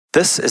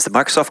This is the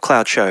Microsoft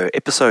Cloud Show,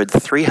 episode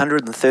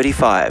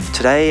 335.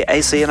 Today,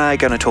 AC and I are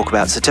going to talk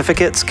about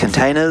certificates,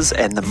 containers,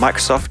 and the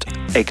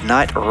Microsoft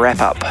Ignite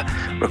wrap-up,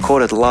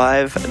 recorded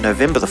live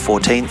November the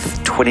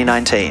 14th,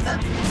 2019.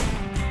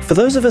 For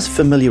those of us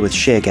familiar with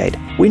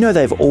ShareGate, we know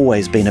they've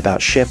always been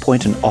about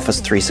SharePoint and Office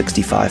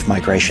 365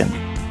 migration.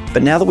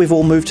 But now that we've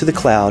all moved to the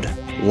cloud,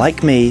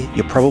 like me,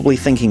 you're probably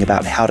thinking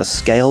about how to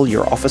scale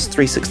your Office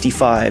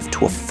 365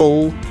 to a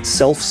full,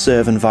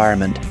 self-serve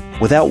environment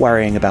without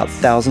worrying about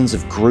thousands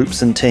of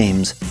groups and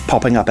teams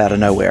popping up out of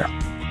nowhere,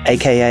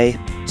 aka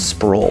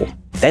sprawl.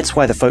 That's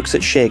why the folks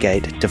at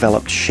ShareGate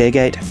developed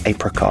ShareGate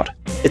Apricot.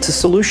 It's a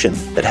solution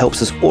that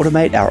helps us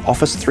automate our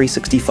Office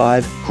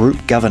 365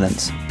 group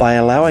governance by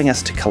allowing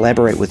us to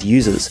collaborate with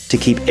users to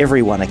keep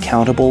everyone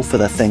accountable for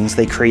the things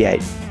they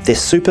create. Their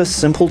super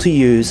simple to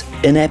use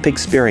in-app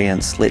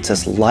experience lets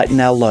us lighten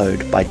our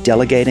load by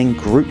delegating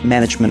group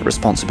management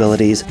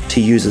responsibilities to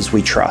users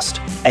we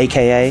trust,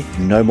 aka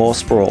no more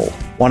sprawl.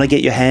 Want to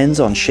get your hands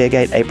on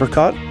ShareGate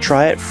Apricot?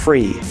 Try it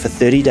free for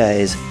 30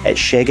 days at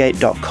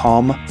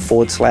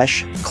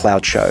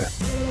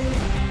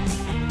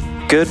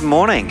sharegate.com/cloudshow. Good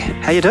morning.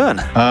 How you doing?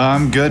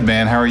 I'm good,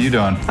 man. How are you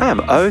doing? I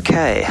am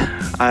okay.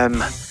 I'm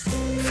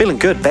feeling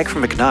good. Back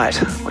from Ignite,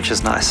 which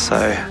is nice.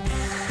 So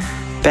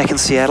back in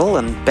Seattle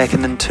and back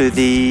into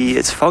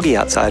it's foggy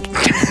outside.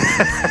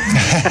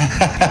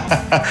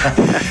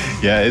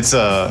 Yeah, it's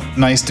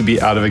nice to be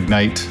out of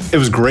Ignite. It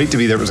was great to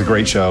be there. It was a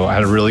great show. I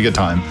had a really good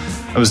time.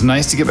 It was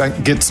nice to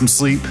get some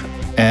sleep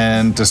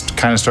and just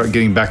kind of start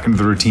getting back into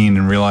the routine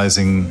and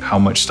realizing how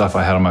much stuff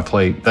I had on my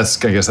plate. I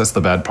guess that's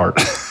the bad part.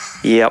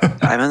 Yep,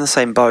 I'm in the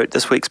same boat.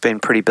 This week's been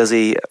pretty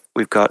busy.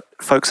 We've got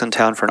folks in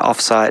town for an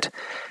offsite,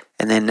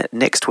 and then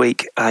next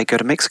week I go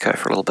to Mexico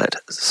for a little bit.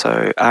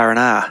 So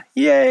R&R,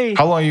 yay!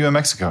 How long are you in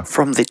Mexico?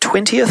 From the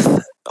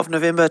 20th of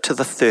November to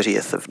the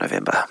 30th of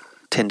November,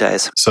 10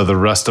 days. So the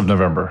rest of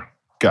November.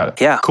 Got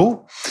it. Yeah.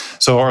 Cool.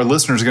 So our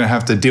listeners are going to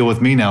have to deal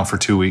with me now for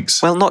 2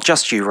 weeks. Well, not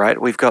just you,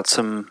 right? We've got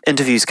some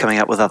interviews coming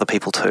up with other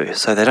people too,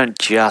 so they don't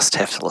just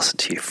have to listen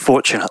to you.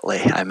 Fortunately,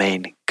 I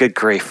mean, good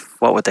grief,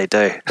 what would they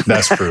do?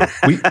 That's true.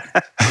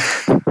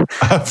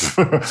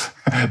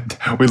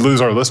 We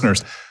lose our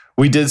listeners.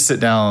 We did sit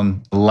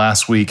down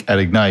last week at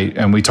Ignite,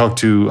 and we talked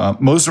to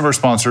most of our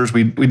sponsors.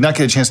 We'd not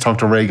get a chance to talk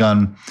to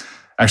Raygun.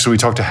 Actually, we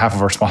talked to half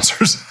of our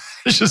sponsors.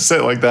 Just say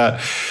it like that.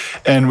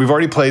 And we've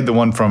already played the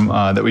one from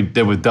that we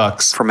did with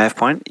Dux. From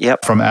AvePoint,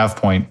 yep. From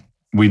AvePoint.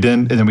 We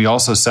did, and then we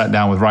also sat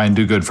down with Ryan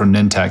Duguid from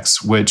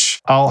Nintex,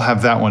 which I'll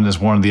have that one as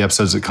one of the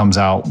episodes that comes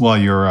out while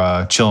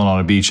you're chilling on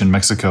a beach in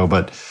Mexico.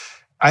 But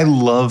I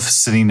love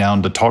sitting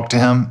down to talk to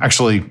him.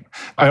 Actually,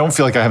 I don't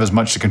feel like I have as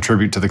much to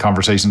contribute to the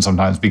conversation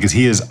sometimes because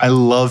I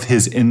love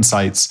his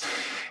insights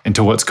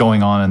into what's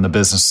going on in the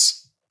business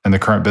and the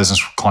current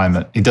business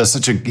climate.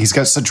 He's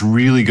got such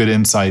really good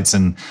insights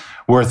and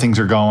where things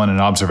are going and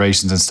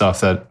observations and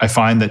stuff that I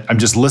find that I'm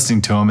just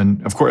listening to him.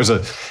 And of course,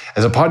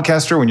 as a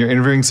podcaster, when you're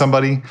interviewing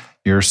somebody,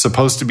 you're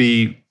supposed to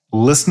be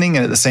listening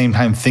and at the same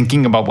time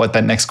thinking about what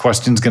that next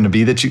question is going to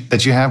be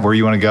that you have, where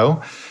you want to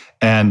go.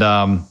 And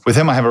with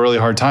him, I have a really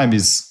hard time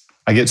because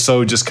I get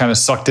so just kind of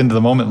sucked into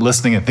the moment,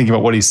 listening and thinking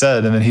about what he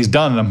said, and then he's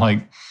done, and I'm like,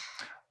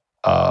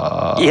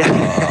 yeah.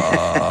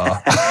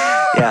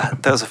 Yeah,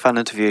 that was a fun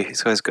interview.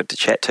 He's always good to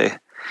chat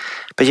to.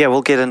 But yeah,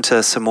 we'll get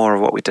into some more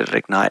of what we did at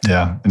Ignite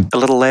a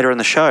little later in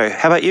the show.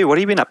 How about you? What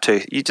have you been up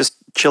to? You just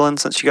chilling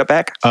since you got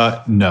back?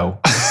 No.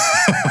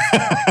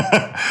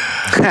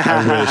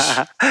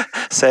 I wish.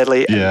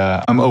 Sadly.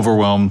 Yeah, I'm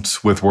overwhelmed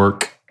with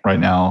work right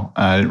now.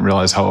 I didn't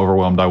realize how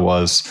overwhelmed I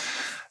was.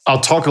 I'll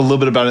talk a little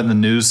bit about it in the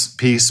news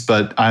piece,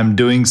 but I'm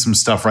doing some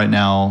stuff right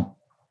now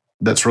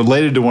that's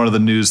related to one of the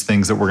news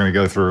things that we're going to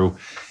go through.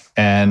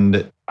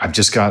 And I've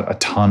just got a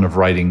ton of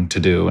writing to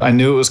do. I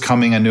knew it was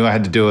coming. I knew I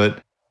had to do it.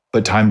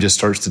 But time just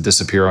starts to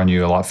disappear on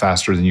you a lot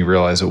faster than you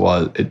realize it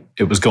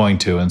was going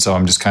to. And so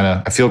I'm just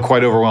I feel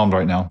quite overwhelmed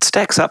right now. It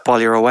stacks up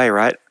while you're away,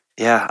 right?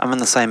 Yeah, I'm in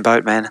the same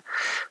boat, man.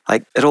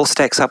 Like, it all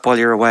stacks up while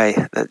you're away.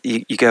 That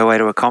you go away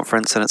to a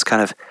conference and it's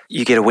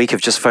you get a week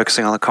of just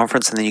focusing on the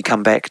conference, and then you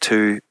come back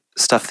to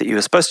stuff that you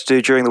were supposed to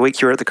do during the week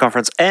you were at the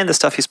conference and the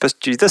stuff you're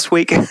supposed to do this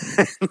week.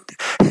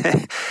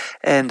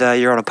 And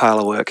you're on a pile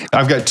of work.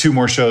 I've got 2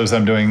 more shows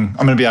I'm doing.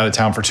 I'm going to be out of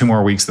town for 2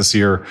 more weeks this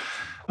year.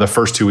 The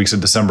first 2 weeks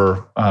of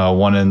December,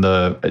 one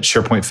at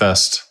SharePoint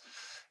Fest.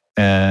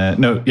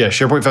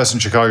 SharePoint Fest in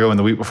Chicago, and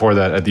the week before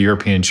that at the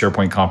European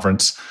SharePoint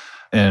Conference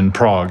in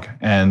Prague.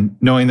 And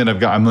knowing that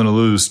I'm going to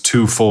lose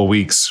 2 full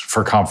weeks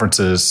for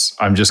conferences,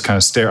 I'm just kind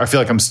of I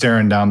feel like I'm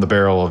staring down the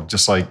barrel of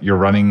just like, you're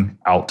running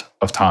out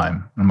of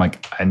time. I'm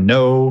like, I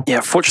know. Yeah,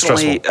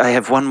 fortunately, I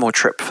have one more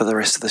trip for the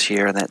rest of this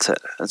year, and that's it.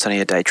 It's only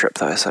a day trip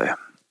though, so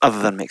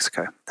other than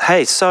Mexico.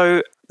 Hey,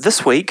 so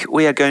this week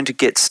we are going to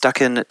get stuck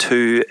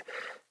into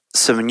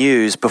some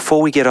news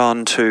before we get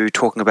on to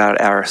talking about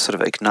our sort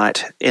of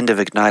end of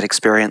Ignite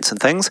experience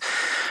and things.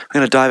 We're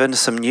going to dive into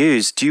some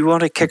news. Do you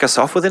want to kick us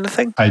off with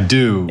anything? I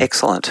do.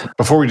 Excellent.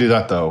 Before we do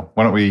that, though,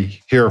 why don't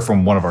we hear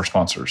from one of our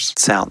sponsors?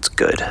 Sounds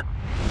good.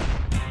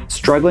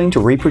 Struggling to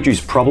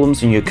reproduce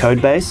problems in your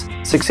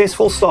codebase?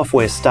 Successful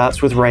software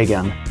starts with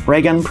Raygun.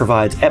 Raygun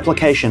provides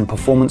application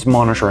performance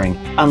monitoring,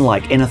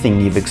 unlike anything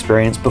you've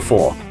experienced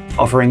before,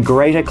 offering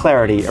greater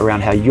clarity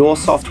around how your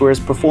software is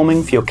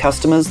performing for your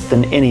customers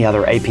than any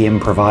other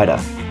APM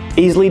provider.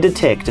 Easily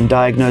detect and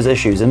diagnose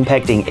issues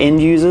impacting end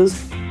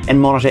users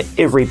and monitor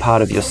every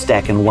part of your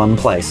stack in one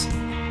place.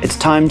 It's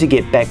time to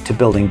get back to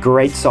building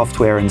great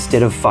software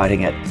instead of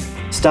fighting it.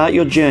 Start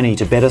your journey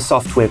to better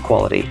software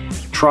quality.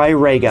 Try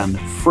Raygun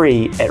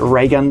free at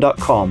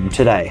raygun.com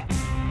today.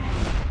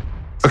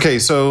 Okay,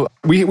 so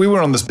we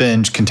went on this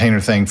binge container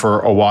thing for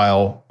a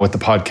while with the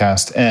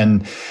podcast,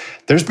 and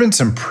there's been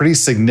some pretty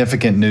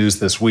significant news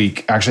this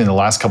week, actually in the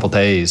last couple of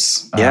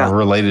days,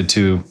 related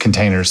to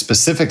containers,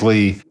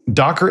 specifically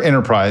Docker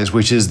Enterprise,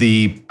 which is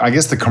the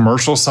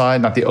commercial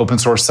side, not the open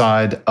source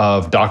side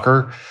of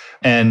Docker.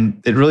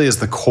 And it really is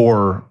the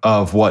core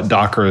of what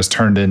Docker has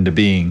turned into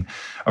being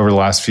over the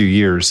last few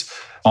years.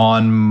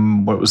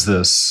 On, what was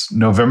this,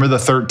 November the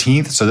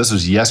 13th? So this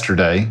was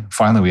yesterday.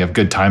 Finally, we have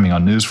good timing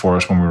on news for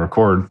us when we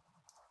record.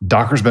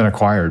 Docker's been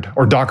acquired,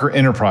 or Docker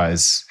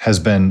Enterprise has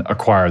been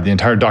acquired. The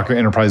entire Docker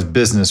Enterprise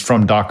business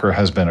from Docker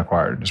has been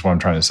acquired, is what I'm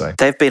trying to say.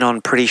 They've been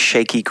on pretty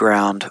shaky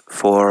ground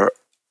for,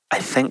 I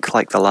think,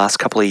 like the last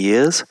couple of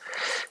years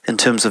in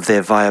terms of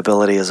their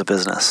viability as a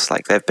business.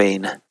 Like they've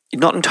been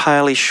not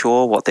entirely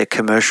sure what their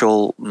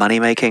commercial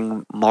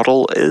money-making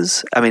model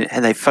is. I mean,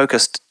 and they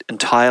focused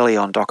entirely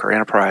on Docker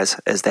Enterprise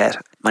as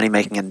that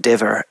money-making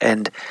endeavor.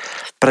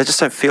 But I just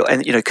don't feel,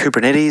 and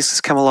Kubernetes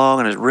has come along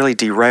and it really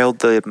derailed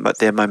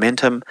their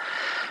momentum,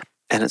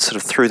 and it sort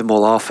of threw them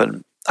all off.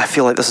 And I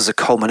feel like this is a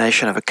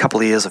culmination of a couple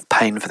of years of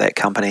pain for that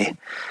company.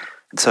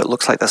 And so it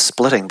looks like they're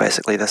splitting,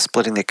 basically. They're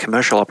splitting their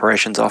commercial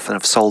operations off and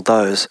have sold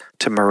those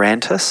to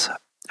Mirantis,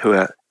 who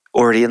are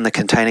already in the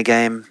container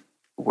game,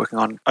 working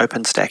on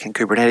OpenStack and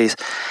Kubernetes.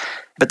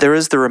 But there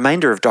is the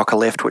remainder of Docker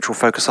left, which will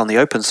focus on the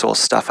open source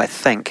stuff, I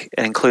think,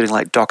 including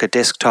like Docker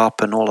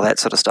Desktop and all of that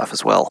sort of stuff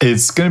as well.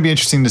 It's going to be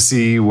interesting to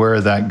see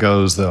where that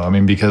goes, though. I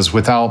mean, because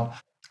I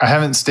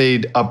haven't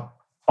stayed up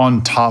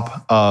on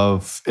top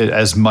of it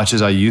as much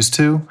as I used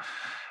to,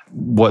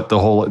 what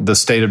the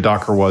state of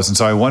Docker was. And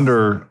so I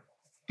wonder,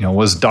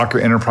 was Docker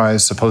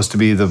Enterprise supposed to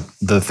be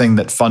the thing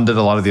that funded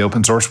a lot of the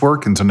open source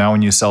work? And so now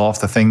when you sell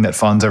off the thing that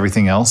funds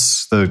everything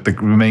else, the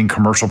main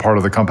commercial part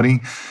of the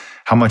company,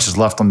 how much is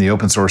left on the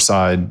open source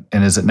side?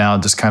 And is it now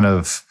just kind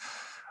of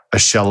a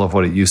shell of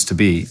what it used to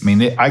be? I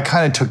mean, I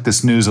kind of took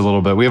this news a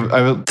little bit.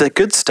 The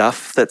good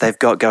stuff that they've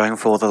got going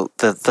for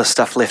the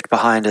stuff left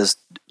behind is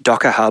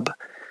Docker Hub,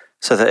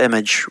 so the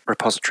image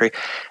repository,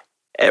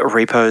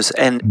 repos,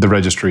 and the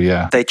registry,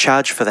 yeah. They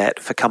charge for that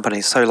for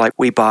companies. So like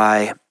we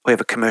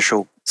have a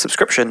commercial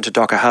subscription to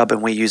Docker Hub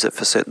and we use it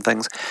for certain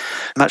things,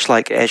 much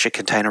like Azure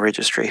Container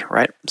Registry,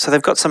 right? So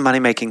they've got some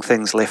money-making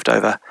things left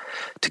over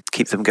to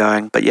keep them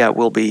going. But yeah, it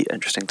will be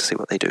interesting to see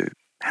what they do,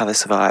 how they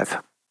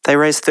survive. They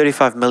raised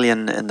 $35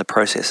 million in the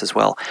process as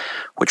well,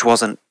 which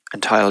wasn't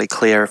entirely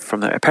clear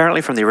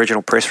apparently from the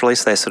original press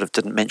release. They sort of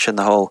didn't mention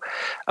the whole,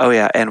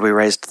 and we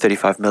raised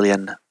 $35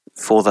 million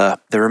for the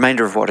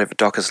remainder of whatever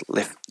Docker's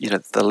left,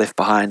 the left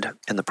behind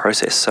in the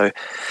process. So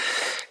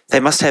they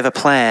must have a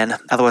plan,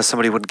 otherwise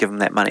somebody wouldn't give them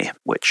that money,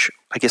 which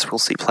I guess we'll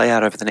see play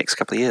out over the next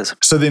couple of years.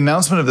 So the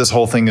announcement of this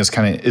whole thing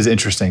is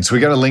interesting. So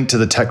we got a link to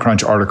the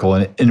TechCrunch article,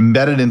 and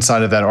embedded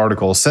inside of that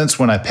article, since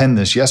when I penned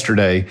this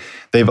yesterday,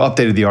 they've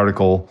updated the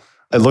article.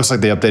 It looks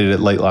like they updated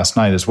it late last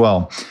night as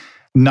well.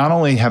 Not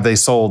only have they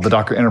sold the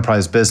Docker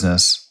Enterprise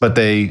business, but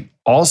they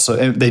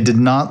did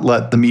not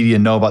let the media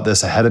know about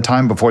this ahead of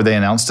time before they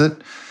announced it,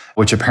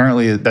 which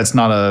apparently that's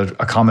not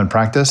a common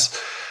practice.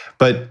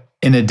 But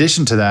in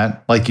addition to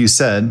that, like you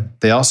said,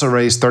 they also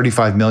raised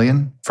 $35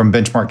 million from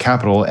Benchmark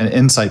Capital and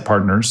Insight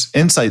Partners.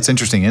 Insight's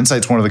interesting.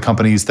 Insight's one of the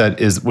companies that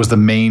was the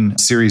main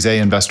Series A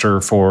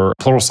investor for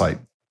Pluralsight.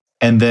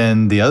 And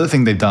then the other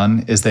thing they've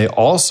done is they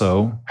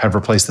also have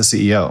replaced the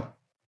CEO.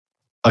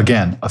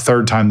 Again, a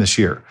third time this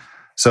year.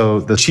 So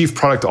the Chief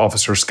Product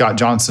Officer, Scott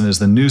Johnson, is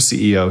the new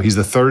CEO. He's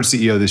the third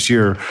CEO this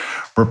year,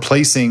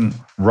 replacing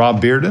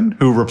Rob Bearden,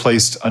 who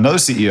replaced another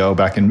CEO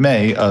back in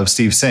May of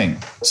Steve Singh.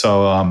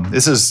 So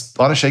this is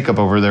a lot of shakeup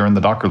over there in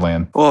the Docker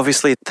land. Well,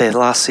 obviously, the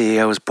last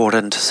CEO was brought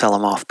in to sell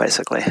him off,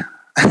 basically.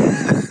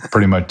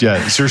 Pretty much,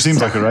 yeah. It sure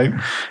seems like it, right?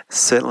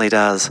 Certainly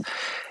does.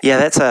 Yeah,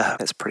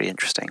 that's pretty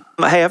interesting.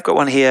 Hey, I've got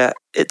one here.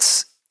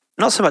 It's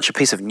not so much a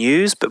piece of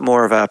news, but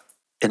more of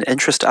an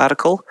interest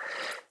article.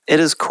 It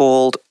is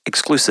called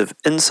Exclusive,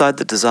 Inside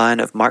the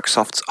Design of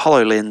Microsoft's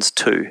HoloLens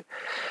 2.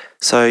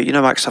 So,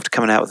 Microsoft are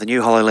coming out with a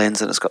new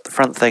HoloLens, and it's got the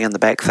front thing and the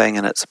back thing,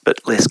 and it's a bit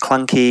less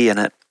clunky, and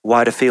a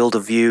wider field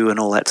of view and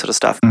all that sort of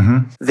stuff.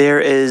 Mm-hmm.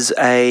 There is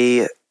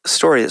a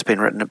story that's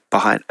been written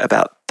about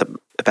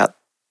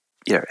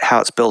how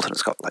it's built, and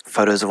it's got like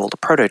photos of all the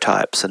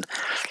prototypes and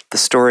the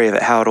story of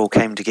it, how it all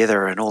came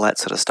together and all that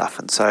sort of stuff.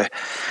 And so,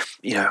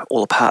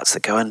 all the parts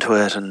that go into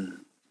it and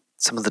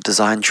some of the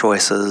design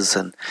choices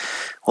and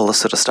all this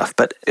sort of stuff.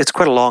 But it's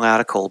quite a long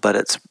article, but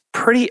it's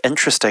pretty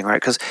interesting,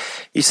 right? Because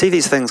you see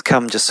these things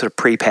come just sort of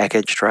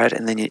pre-packaged, right?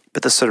 And then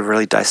but this sort of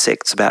really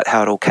dissects about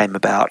how it all came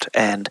about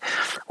and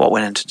what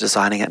went into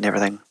designing it and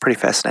everything. Pretty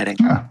fascinating.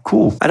 Yeah,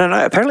 cool. I don't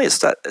know. Apparently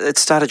it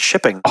started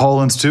shipping.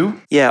 HoloLens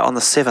 2? Yeah, on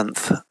the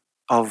 7th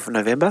of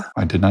November.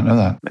 I did not know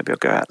that. Maybe I'll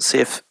go out and see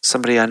if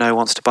somebody I know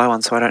wants to buy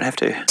one so I don't have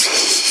to.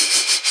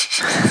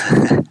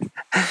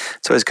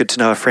 It's always good to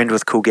know a friend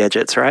with cool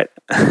gadgets, right?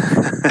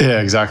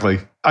 Yeah, exactly.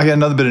 I got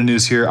another bit of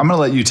news here. I'm going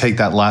to let you take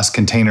that last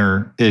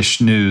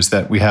container-ish news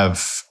that we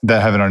have in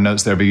our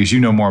notes there because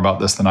you know more about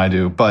this than I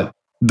do. But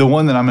the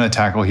one that I'm going to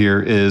tackle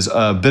here is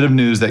a bit of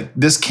news that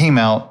this came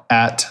out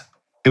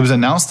it was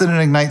announced at an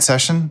Ignite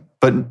session,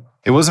 but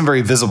it wasn't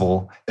very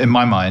visible in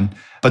my mind.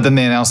 But then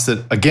they announced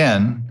it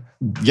again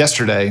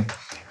yesterday.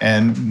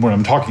 And what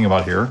I'm talking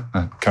about here,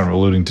 kind of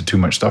alluding to too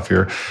much stuff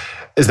here,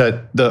 is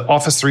that the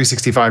Office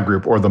 365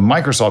 group or the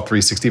Microsoft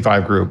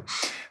 365 group,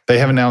 they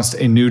have announced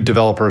a new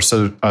developer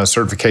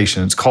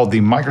certification. It's called the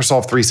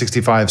Microsoft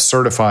 365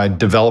 Certified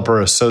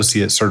Developer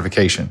Associate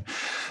Certification.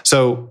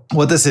 So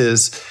what this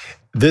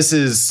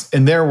is,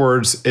 in their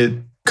words,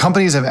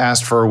 companies have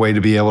asked for a way to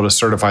be able to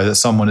certify that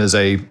someone is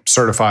a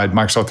certified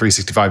Microsoft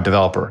 365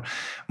 developer.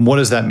 What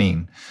does that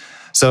mean?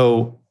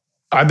 So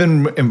I've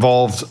been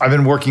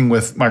working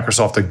with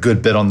Microsoft a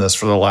good bit on this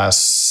for the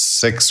last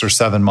 6 or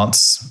 7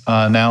 months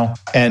now.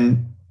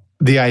 And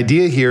the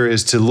idea here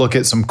is to look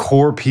at some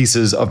core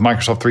pieces of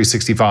Microsoft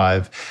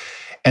 365.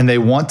 And they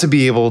want to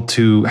be able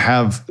to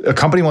a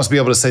company wants to be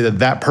able to say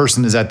that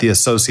person is at the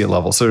associate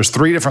level. So there's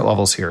 3 different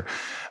levels here.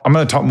 I'm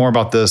going to talk more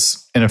about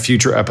this in a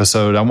future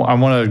episode. I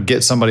want to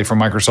get somebody from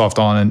Microsoft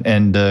on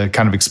and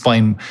kind of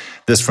explain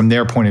this from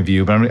their point of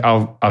view. But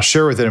I'll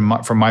share with it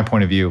from my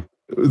point of view.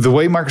 The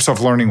way Microsoft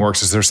Learning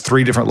works is there's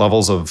 3 different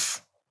levels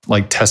of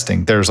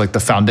testing. There's the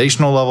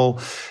foundational level,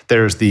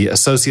 there's the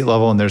associate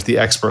level, and there's the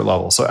expert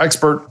level. So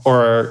expert,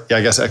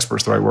 I guess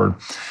expert's the right word.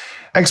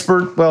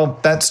 Expert, well,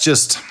 that's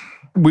just,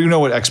 we know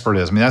what expert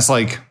is. I mean, that's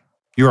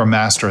you're a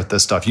master at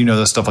this stuff. You know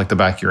this stuff like the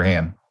back of your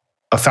hand.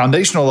 A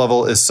foundational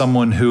level is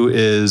someone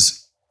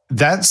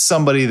that's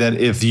somebody that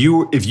if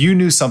you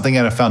knew something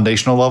at a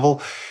foundational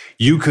level,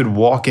 you could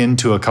walk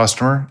into a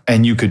customer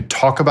and you could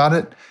talk about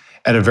it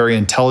at a very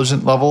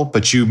intelligent level,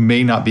 but you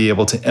may not be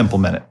able to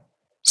implement it.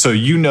 So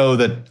you know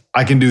that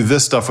I can do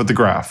this stuff with the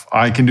graph.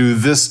 I can do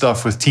this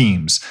stuff with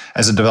Teams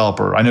as a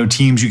developer. I know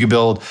Teams, you can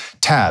build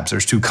tabs.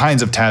 There's 2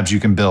 kinds of tabs you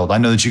can build. I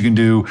know that you can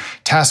do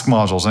task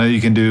modules. I know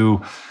you can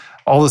do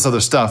all this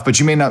other stuff, but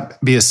you may not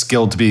be as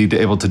skilled to be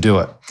able to do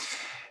it.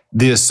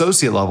 The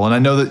associate level, and I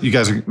know that you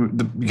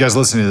guys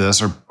listening to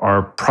this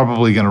are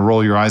probably going to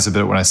roll your eyes a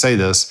bit when I say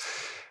this.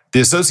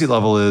 The associate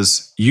level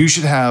is you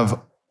should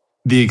have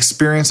the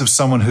experience of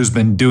someone who's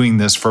been doing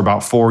this for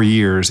about 4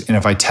 years. And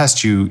if I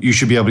test you, you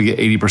should be able to get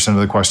 80% of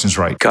the questions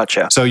right.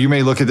 Gotcha. So you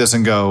may look at this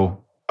and go,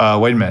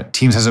 wait a minute,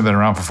 Teams hasn't been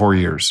around for 4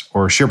 years,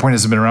 or SharePoint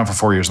hasn't been around for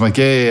 4 years. I'm like,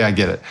 yeah, I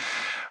get it.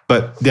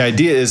 But the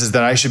idea is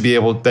that I should be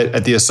able, that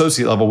at the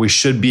associate level, we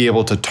should be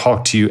able to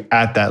talk to you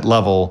at that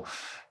level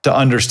to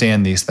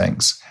understand these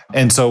things.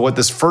 And so what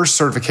this first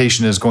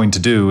certification is going to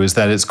do is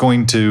that it's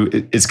going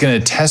to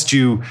test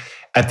you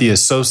at the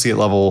associate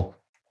level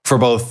for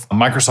both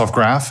Microsoft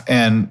Graph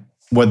and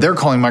what they're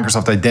calling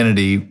Microsoft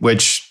Identity,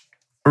 which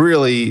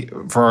really,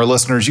 for our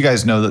listeners, you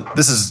guys know that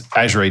this is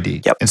Azure AD.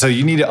 Yep. And so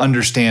you need to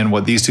understand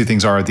what these 2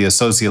 things are at the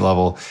associate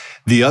level.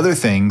 The other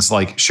things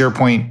like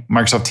SharePoint,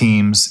 Microsoft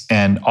Teams,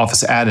 and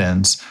Office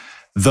add-ins,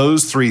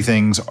 those 3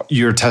 things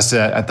you're tested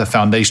at the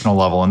foundational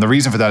level. And the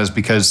reason for that is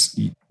because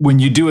when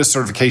you do a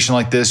certification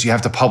like this, you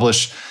have to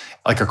publish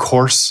a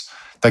course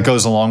that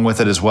goes along with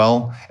it as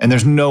well. And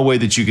there's no way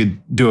that you could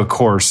do a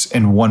course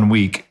in 1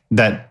 week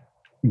that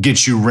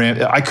gets you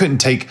I couldn't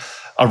take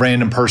a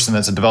random person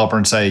that's a developer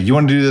and say, you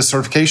want to do this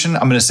certification?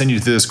 I'm going to send you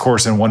through this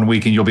course in 1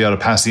 week and you'll be able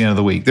to pass the end of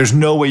the week. There's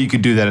no way you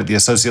could do that at the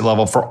associate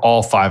level for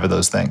all 5 of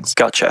those things.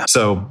 Gotcha.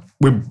 So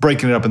we're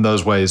breaking it up in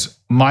those ways.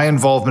 My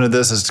involvement in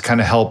this is to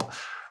kind of help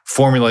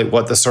formulate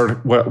what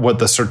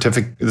the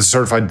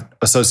certified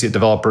associate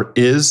developer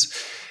is,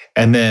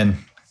 and then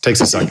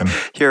takes a second.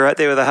 You're right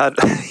there with the hard.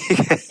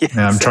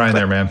 Yeah, I'm trying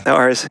there, man. No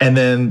worries. And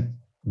then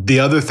the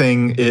other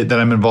thing that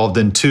I'm involved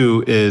in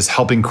too is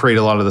helping create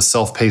a lot of the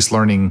self-paced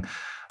learning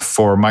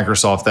for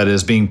Microsoft that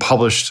is being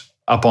published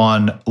up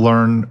on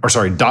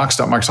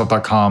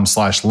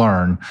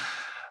docs.microsoft.com/learn.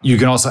 You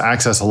can also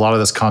access a lot of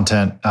this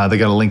content. They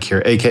got a link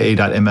here,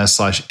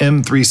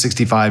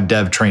 aka.ms/M365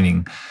 dev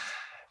training.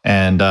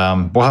 And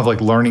we'll have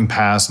learning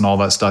paths and all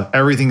that stuff.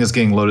 Everything is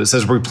getting loaded. It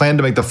says we plan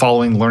to make the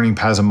following learning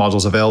paths and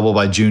modules available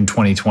by June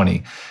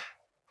 2020.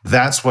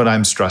 That's what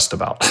I'm stressed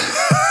about.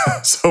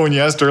 So when you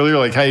asked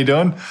earlier, how you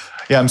doing?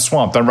 Yeah, I'm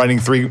swamped. I'm writing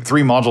three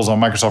modules on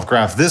Microsoft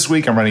Graph this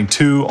week. I'm writing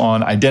 2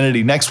 on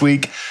Identity next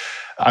week.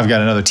 I've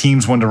got another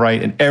Teams one to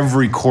write. And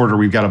every quarter,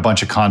 we've got a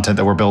bunch of content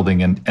that we're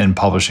building and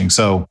publishing.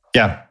 So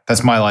yeah,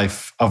 that's my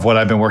life of what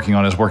I've been working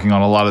on, is working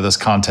on a lot of this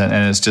content.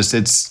 And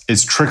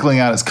it's trickling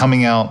out. It's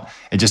coming out.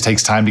 It just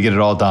takes time to get it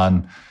all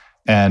done.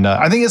 And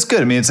I think it's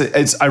good. I mean,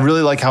 I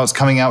really like how it's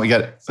coming out.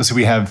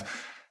 We have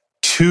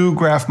 2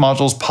 Graph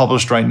modules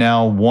published right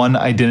now, 1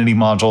 identity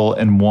module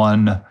and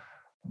one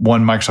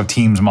Microsoft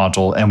Teams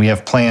module. And we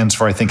have plans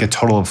for, I think, a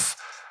total of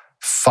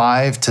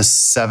 5 to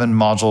 7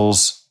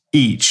 modules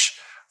each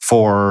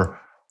for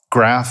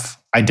Graph,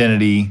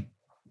 Identity,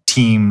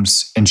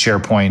 Teams, and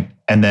SharePoint,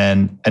 and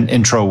then an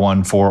intro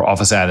one for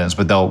Office add-ins,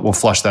 but we'll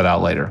flush that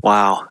out later.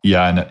 Wow.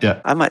 Yeah.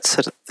 I might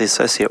sit at the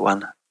associate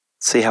one,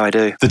 see how I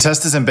do. The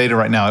test is in beta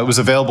right now. It was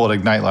available at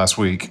Ignite last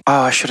week.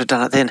 Oh, I should have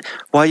done it then.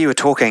 While you were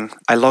talking,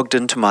 I logged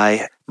into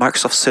my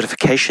Microsoft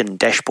certification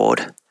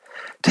dashboard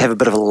to have a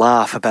bit of a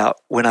laugh about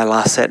when I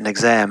last sat an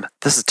exam.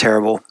 This is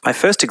terrible. My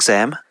first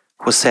exam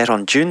was sat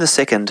on June the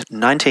 2nd,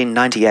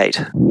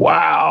 1998.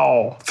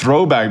 Wow.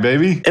 Throwback,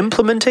 baby.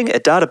 Implementing a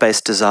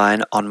database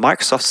design on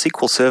Microsoft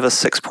SQL Server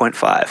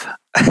 6.5.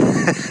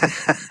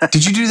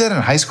 Did you do that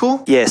in high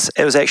school? Yes,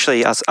 it was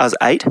actually, I was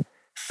 8.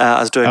 I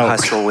was doing high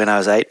school when I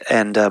was 8.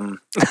 And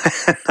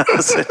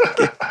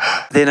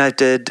then I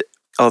did,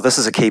 this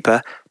is a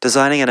keeper,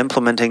 designing and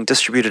implementing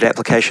distributed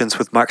applications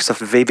with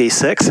Microsoft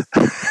VB6.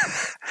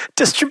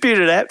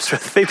 Distributed apps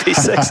with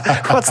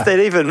VB6. What's that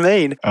even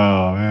mean?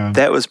 Oh, man.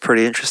 That was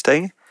pretty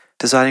interesting.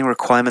 Designing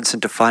requirements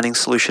and defining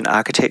solution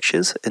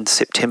architectures in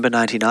September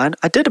 99.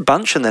 I did a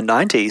bunch in the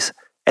 90s.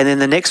 And then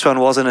the next one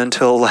wasn't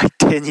until like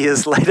 10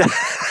 years later.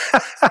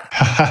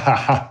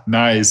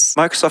 Nice.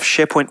 Microsoft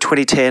SharePoint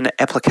 2010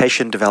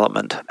 application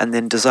development, and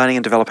then designing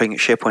and developing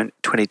SharePoint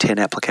 2010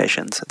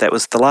 applications. That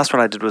was the last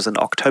one I did was on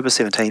October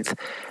 17th,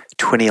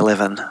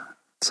 2011.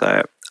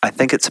 So I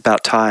think it's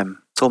about time.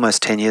 It's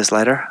almost 10 years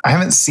later. I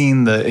haven't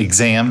seen the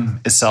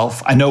exam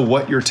itself. I know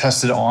what you're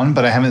tested on,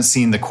 but I haven't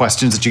seen the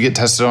questions that you get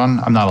tested on.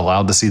 I'm not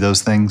allowed to see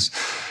those things.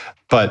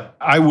 But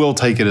I will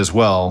take it as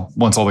well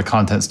once all the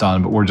content's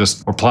done. But we're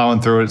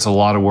plowing through it. It's a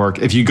lot of work.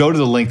 If you go to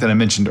the link that I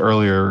mentioned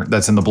earlier,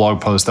 that's in the blog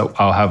post that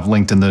I'll have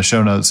linked in the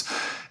show notes,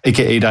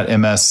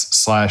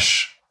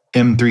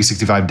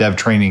 aka.ms/M365 dev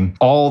training,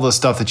 all the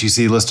stuff that you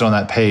see listed on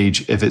that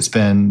page, if it's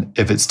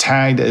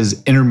tagged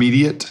as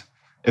intermediate,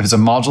 if it's a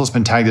module that's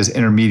been tagged as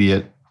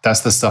intermediate,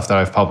 that's the stuff that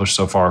I've published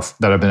so far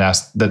that I've been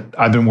asked, that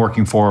I've been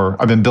building for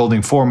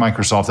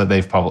Microsoft that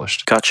they've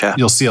published. Gotcha.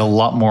 You'll see a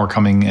lot more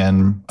coming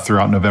in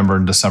throughout November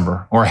and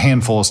December, or a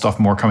handful of stuff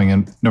more coming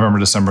in November,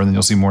 December, and then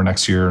you'll see more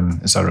next year,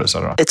 and et cetera, et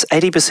cetera. It's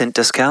 80%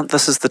 discount.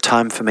 This is the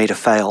time for me to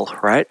fail,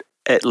 right?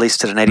 At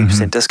least at an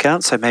 80%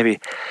 discount. So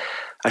maybe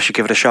I should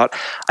give it a shot.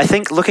 I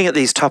think looking at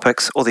these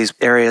topics or these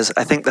areas,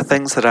 I think the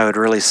things that I would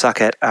really suck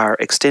at are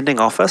extending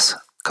Office,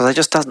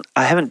 because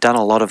I haven't done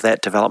a lot of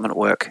that development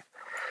work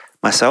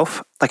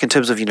myself, like in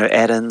terms of,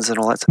 add-ins and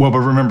all that stuff. Well, but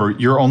remember,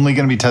 you're only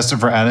going to be tested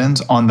for add-ins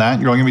on that.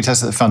 You're only going to be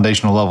tested at the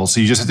foundational level. So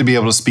you just have to be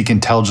able to speak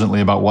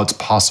intelligently about what's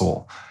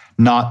possible,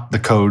 not the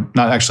code,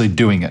 not actually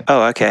doing it.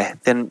 Oh, okay.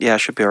 Then, yeah, I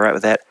should be all right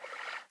with that.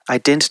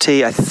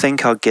 Identity, I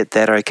think I'll get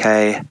that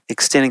okay.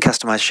 Extending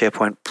customized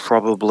SharePoint,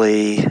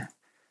 probably.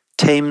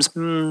 Teams,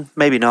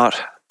 maybe not.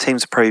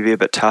 Teams would probably be a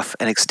bit tough,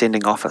 and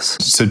extending Office.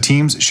 So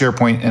Teams,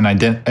 SharePoint, and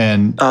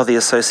the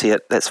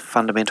associate, that's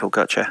fundamental,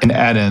 gotcha. And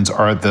add-ins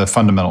are the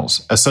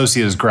fundamentals.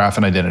 Associate is Graph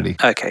and Identity.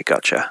 Okay,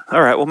 gotcha.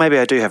 All right, well, maybe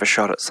I do have a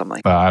shot at something.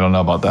 I don't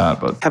know about that,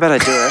 but... How about I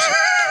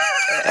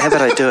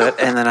do it,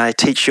 and then I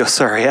teach your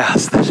sorry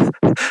ass that...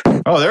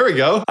 Oh, there we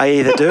go. I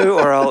either do,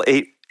 or I'll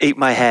eat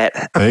my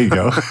hat. There you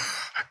go.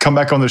 Come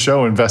back on the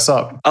show and fess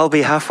up. I'll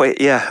be halfway.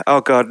 Yeah.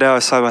 Oh, God, now I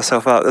sign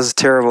myself up. This is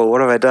terrible.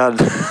 What have I done?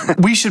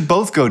 We should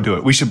both go do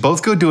it. We should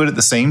both go do it at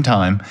the same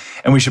time,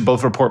 and we should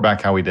both report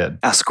back how we did.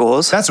 Our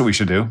scores? That's what we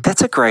should do.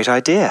 That's a great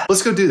idea.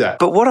 Let's go do that.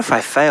 But what if I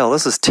fail?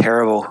 This is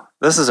terrible.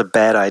 This is a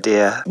bad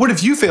idea. What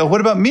if you fail?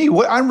 What about me?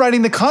 I'm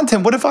writing the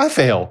content. What if I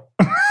fail?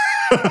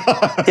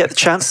 Yeah, the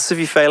chances of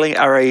you failing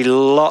are a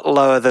lot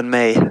lower than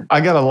me.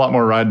 I got a lot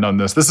more riding on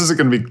this. This isn't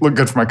going to look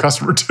good for my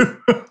customer,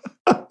 too.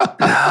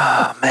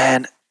 Oh,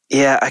 man.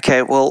 Yeah,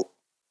 okay, well...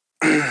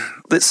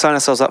 Let's sign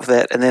ourselves up for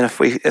that, and then if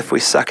we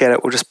suck at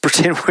it, we'll just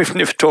pretend we've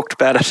never talked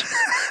about it.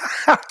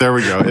 There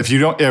we go. If you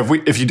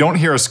don't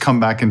hear us come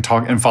back and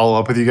talk and follow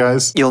up with you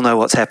guys, you'll know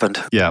what's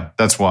happened. Yeah,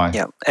 that's why.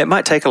 Yeah, it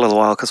might take a little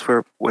while because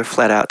we're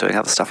flat out doing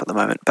other stuff at the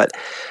moment, but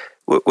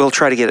we'll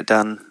try to get it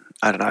done.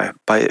 I don't know,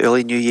 by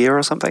early New Year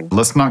or something.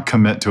 Let's not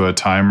commit to a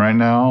time right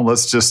now.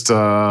 Let's just good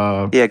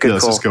call.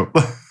 Let's just go.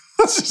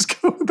 Let's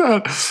just go with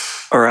that.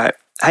 All right.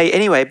 Hey,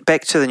 anyway,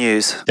 back to the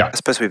news. Yeah. I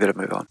suppose we better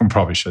move on. We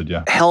probably should,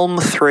 yeah. Helm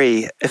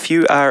 3. If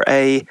you are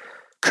a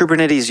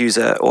Kubernetes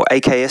user or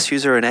AKS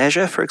user in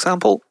Azure, for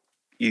example,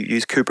 you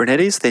use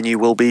Kubernetes, then you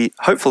will be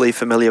hopefully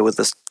familiar with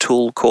this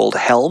tool called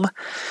Helm,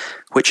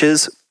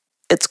 it's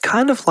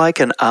kind of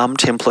like an ARM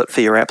template for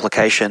your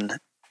application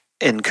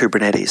in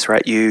Kubernetes,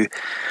 right? You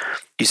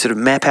sort of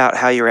map out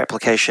how your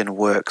application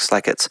works,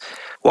 like it's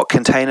what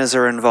containers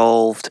are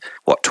involved,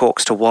 what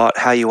talks to what,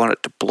 how you want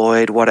it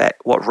deployed, what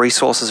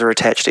resources are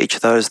attached to each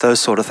of those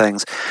sort of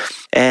things.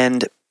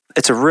 And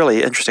It's a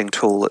really interesting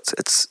tool.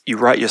 It's you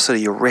write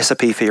your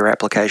recipe for your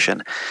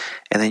application,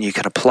 and then you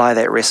can apply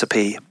that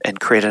recipe and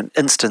create an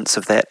instance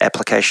of that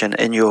application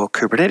in your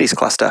Kubernetes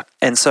cluster.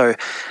 And so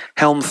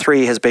Helm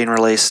 3 has been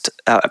released.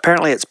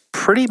 Apparently it's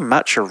pretty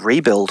much a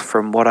rebuild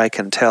from what I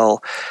can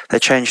tell. They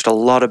changed a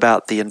lot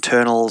about the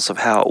internals of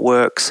how it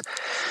works,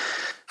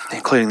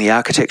 including the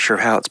architecture of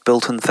how it's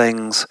built and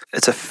things.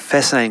 It's a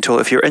fascinating tool.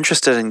 If you're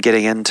interested in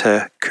getting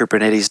into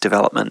Kubernetes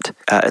development,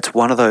 it's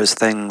one of those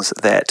things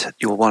that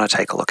you'll want to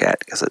take a look at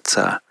because it's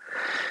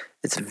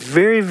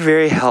very,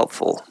 very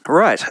helpful.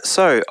 Right,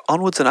 so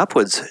onwards and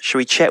upwards. Shall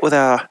we chat with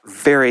our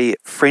very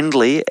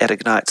friendly at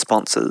Ignite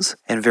sponsors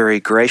and very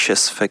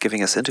gracious for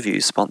giving us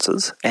interviews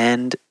sponsors,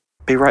 and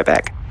be right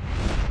back.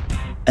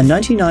 A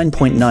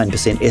 99.9%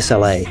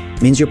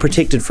 SLA means you're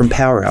protected from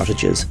power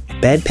outages,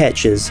 bad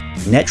patches,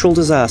 natural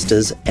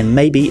disasters, and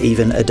maybe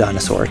even a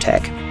dinosaur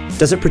attack.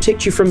 Does it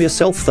protect you from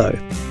yourself though?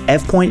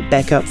 AvePoint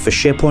Backup for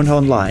SharePoint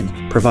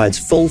Online provides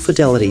full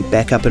fidelity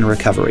backup and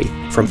recovery,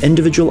 from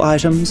individual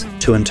items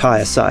to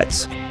entire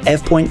sites.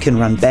 AvePoint can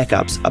run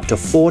backups up to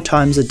 4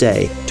 times a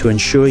day to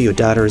ensure your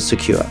data is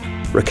secure.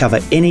 Recover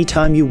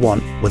anytime you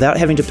want without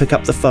having to pick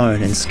up the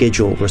phone and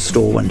schedule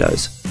restore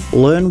windows.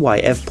 Learn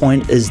why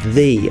AvePoint is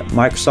the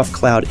Microsoft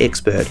Cloud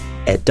expert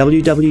at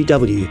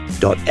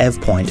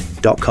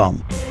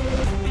www.avepoint.com.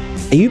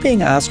 Are you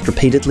being asked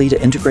repeatedly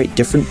to integrate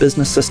different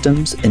business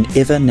systems in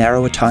ever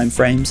narrower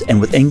timeframes and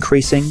with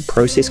increasing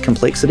process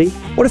complexity?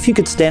 What if you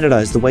could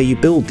standardize the way you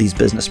build these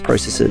business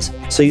processes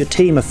so your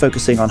team are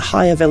focusing on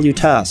higher value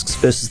tasks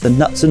versus the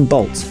nuts and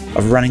bolts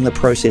of running the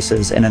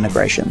processes and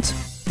integrations?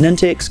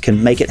 Nintex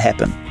can make it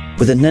happen.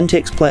 With a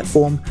Nintex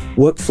platform,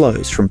 work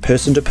flows from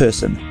person to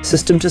person,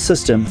 system to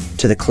system,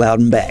 to the cloud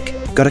and back.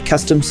 Got a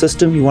custom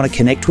system you want to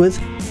connect with?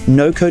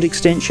 No-code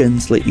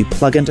extensions let you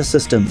plug into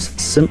systems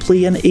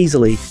simply and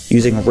easily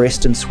using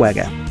REST and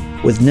Swagger.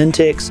 With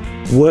Nintex,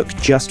 work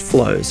just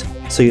flows,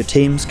 so your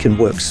teams can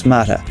work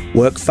smarter,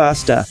 work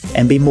faster,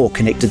 and be more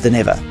connected than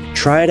ever.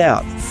 Try it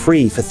out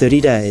free for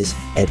 30 days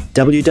at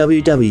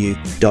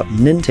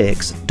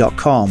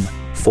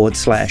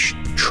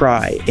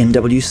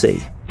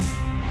www.nintex.com/try-NWC.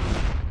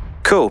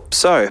 Cool.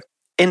 So,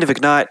 end of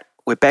Ignite.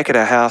 We're back at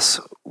our house.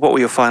 What were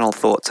your final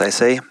thoughts,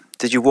 AC?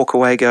 Did you walk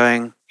away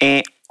going,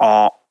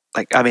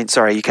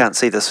 sorry, you can't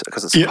see this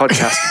because it's a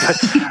podcast, but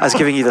I was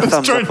giving you the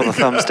thumbs up or the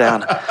thumbs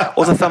down,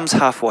 or the thumbs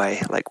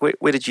halfway. Like,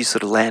 where did you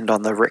sort of land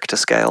on the Richter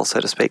scale,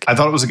 so to speak? I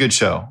thought it was a good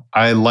show.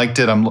 I liked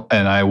it, and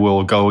I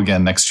will go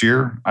again next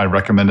year. I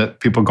recommend it.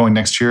 People going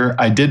next year.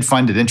 I did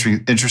find it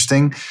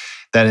interesting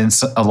that in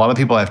a lot of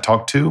people I've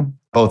talked to,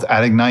 both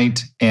at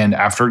Ignite and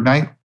after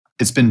Ignite,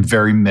 it's been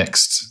very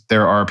mixed.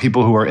 There are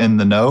people who are in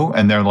the know,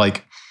 and they're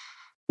like,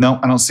 no,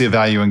 I don't see a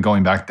value in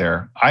going back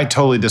there. I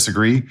totally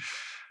disagree.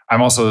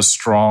 I'm also a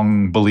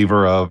strong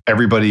believer of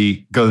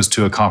everybody goes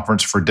to a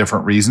conference for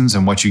different reasons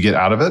and what you get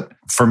out of it.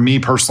 For me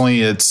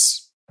personally,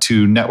 it's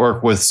to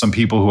network with some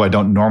people who I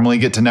don't normally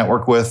get to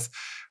network with.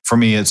 For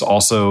me, it's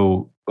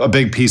also a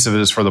big piece of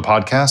it is for the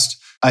podcast.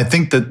 I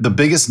think that the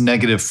biggest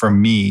negative for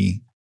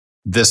me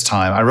this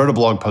time, I wrote a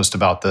blog post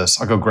about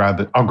this. I'll go grab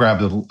it. I'll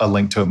grab a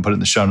link to it and put it in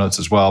the show notes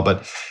as well.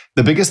 But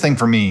the biggest thing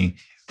for me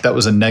that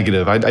was a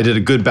negative, I did a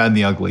good, bad, and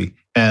the ugly.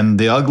 And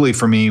the ugly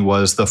for me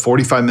was the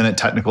 45-minute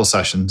technical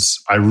sessions.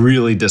 I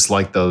really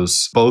dislike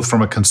those, both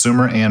from a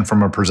consumer and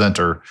from a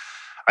presenter.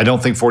 I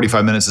don't think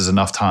 45 minutes is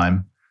enough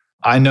time.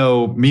 I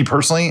know, me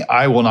personally,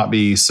 I will not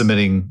be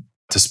submitting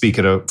to speak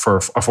for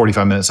a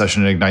 45-minute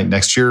session at Ignite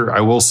next year.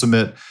 I will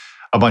submit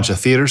a bunch of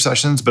theater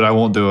sessions, but I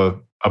won't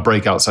do a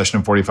breakout session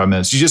in 45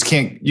 minutes. You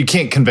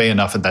can't convey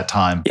enough at that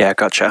time. Yeah,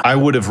 gotcha. I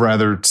would have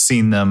rather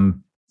seen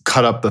them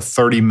cut up the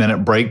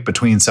 30-minute break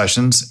between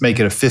sessions,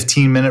 make it a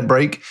 15-minute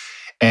break,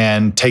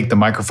 and take the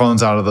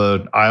microphones out of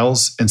the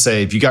aisles and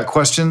say, if you got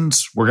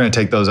questions, we're going to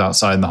take those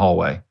outside in the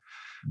hallway.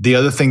 The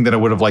other thing that I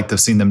would have liked to have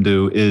seen them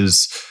do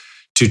is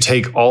to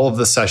take all of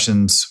the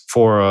sessions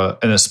in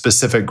a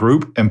specific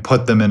group and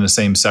put them in the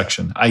same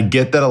section. I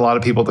get that a lot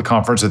of people at the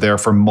conference are there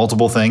for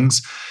multiple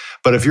things,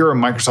 but if you're a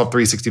Microsoft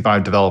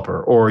 365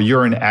 developer, or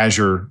you're an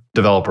Azure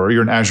developer, or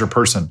you're an Azure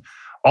person,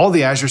 all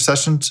the Azure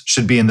sessions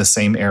should be in the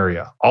same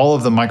area. All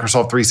of the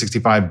Microsoft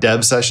 365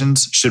 dev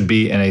sessions should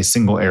be in a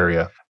single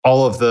area.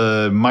 All of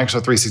the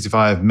Microsoft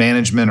 365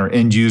 management or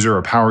end user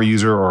or power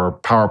user or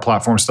power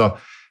platform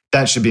stuff,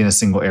 that should be in a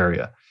single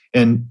area.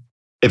 And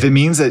if it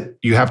means that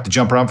you have to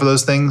jump around for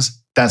those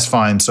things, that's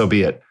fine, so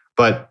be it.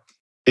 But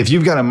if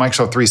you've got a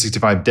Microsoft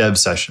 365 dev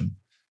session,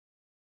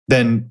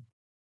 then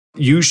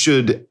you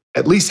should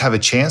at least have a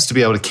chance to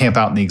be able to camp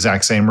out in the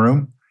exact same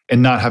room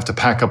and not have to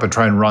pack up and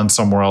try and run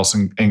somewhere else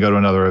and go to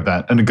another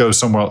event and to go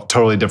somewhere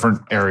totally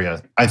different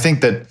area. I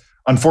think that,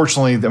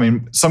 unfortunately,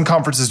 some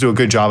conferences do a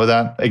good job of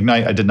that.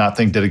 Ignite, I did not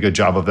think did a good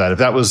job of that.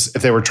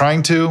 If they were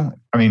trying to,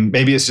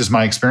 maybe it's just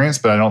my experience,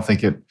 but I don't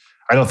think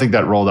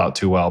that rolled out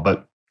too well.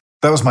 But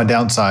that was my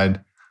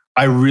downside.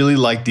 I really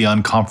like the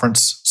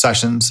unconference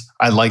sessions.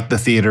 I like the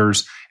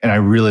theaters, and I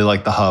really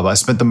like the hub. I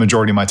spent the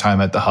majority of my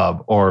time at the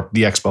hub or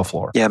the expo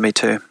floor. Yeah, me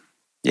too.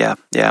 Yeah.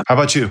 How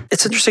about you?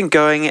 It's interesting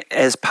going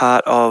as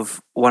part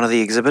of one of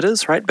the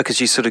exhibitors, right?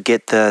 Because you sort of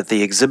get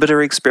the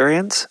exhibitor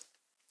experience,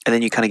 and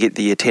then you kind of get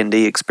the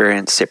attendee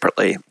experience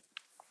separately.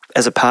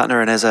 As a partner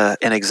and as an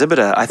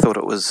exhibitor, I thought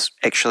it was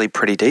actually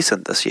pretty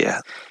decent this year.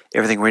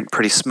 Everything went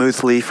pretty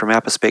smoothly from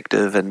our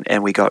perspective,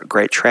 and we got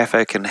great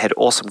traffic and had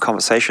awesome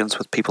conversations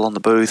with people on the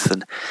booth.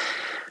 And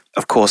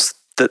of course,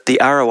 the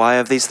ROI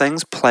of these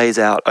things plays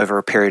out over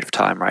a period of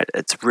time, right?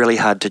 It's really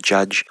hard to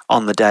judge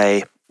on the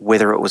day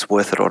whether it was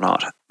worth it or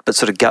not. But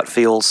sort of gut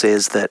feel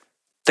says that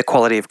the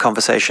quality of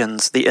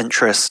conversations, the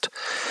interest,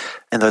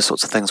 and those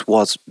sorts of things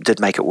did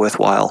make it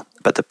worthwhile.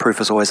 But the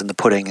proof is always in the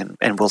pudding,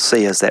 and we'll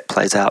see as that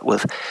plays out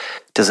with,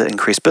 does it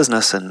increase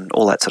business and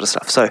all that sort of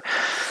stuff. So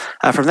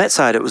from that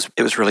side, it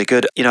was really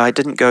good. I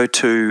didn't go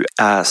to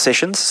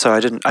sessions, so I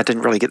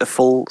didn't really get the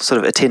full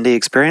sort of attendee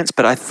experience.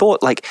 But I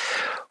thought, like,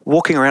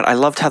 walking around, I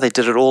loved how they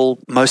did it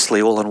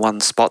mostly all in one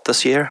spot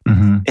this year.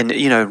 Mm-hmm. And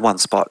in one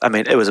spot. I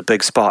mean, it was a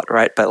big spot,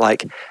 right? But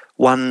like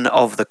one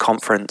of the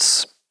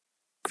conference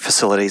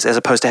facilities, as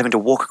opposed to having to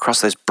walk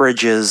across those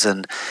bridges,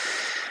 and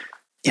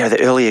the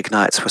early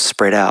Ignites were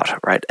spread out,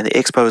 right? And the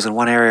expo was in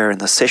one area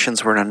and the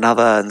sessions were in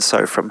another. And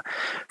so from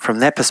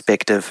that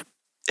perspective,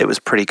 it was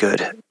pretty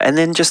good. And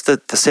then just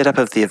the setup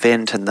of the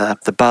event and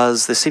the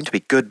buzz, there seemed to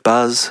be good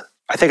buzz.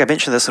 I think I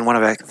mentioned this in one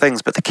of our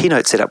things, but the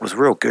keynote setup was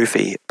real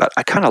goofy. But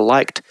I kind of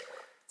liked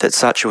that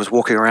Satya was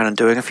walking around and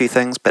doing a few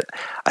things. But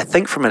I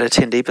think from an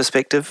attendee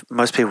perspective,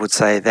 most people would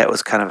say that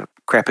was kind of a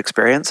crap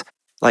experience.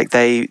 Like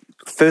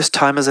first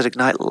timers at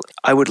Ignite,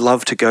 I would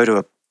love to go to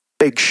a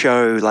big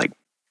show, like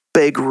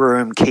big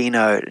room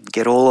keynote, and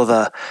get all of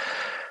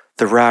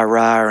the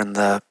rah-rah and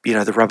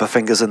the rubber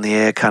fingers in the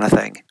air kind of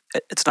thing.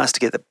 It's nice to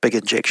get the big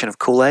injection of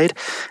Kool-Aid,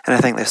 and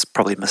I think they've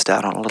probably missed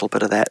out on a little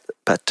bit of that.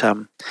 But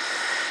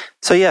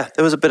so yeah,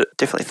 there was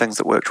definitely things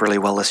that worked really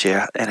well this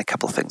year, and a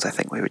couple of things I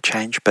think we would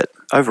change. But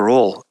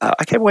overall,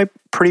 I came away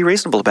pretty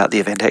reasonable about the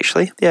event,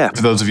 actually. Yeah.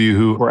 For those of you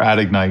who were at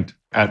Ignite,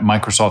 at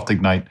Microsoft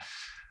Ignite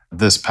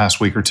this past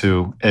week or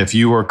two, if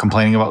you were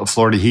complaining about the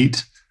Florida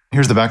heat,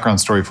 here's the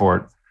background story for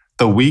it.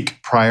 The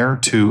week prior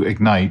to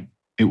Ignite,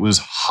 it was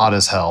hot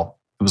as hell.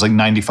 It was like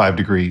 95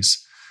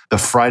 degrees. The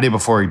Friday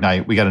before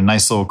Ignite, we got a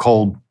nice little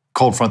cold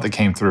front that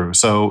came through.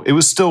 So it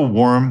was still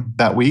warm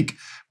that week,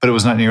 but it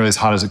was not nearly as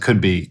hot as it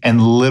could be.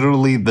 And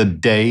literally the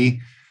day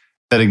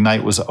that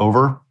Ignite was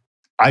over,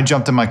 I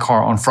jumped in my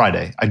car on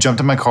Friday. I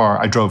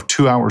drove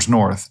 2 hours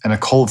north, and a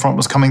cold front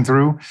was coming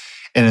through.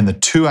 And in the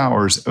 2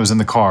 hours I was in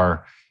the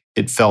car,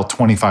 it fell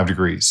 25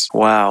 degrees.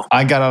 Wow.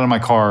 I got out of my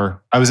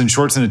car. I was in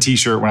shorts and a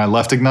t-shirt when I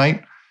left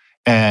Ignite,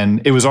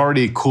 and it was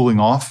already cooling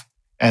off.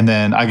 And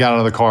then I got out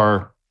of the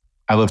car.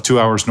 I lived 2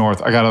 hours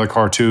north. I got out of the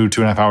car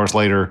 2.5 hours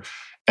later.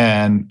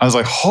 And I was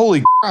like,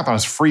 holy crap, I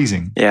was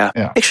freezing. Yeah.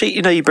 Actually,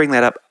 you bring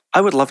that up.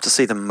 I would love to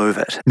see them move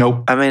it.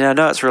 Nope. I mean, I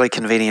know it's really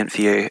convenient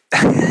for you.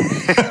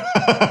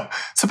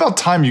 It's about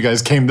time you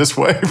guys came this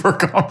way for a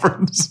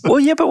conference. Well,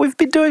 yeah, but we've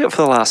been doing it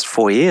for the last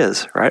 4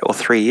 years, right? Or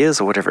 3 years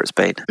or whatever it's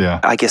been. Yeah.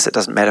 I guess it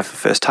doesn't matter for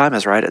first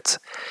timers, right?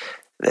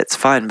 That's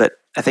fine. But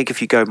I think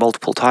if you go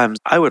multiple times,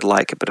 I would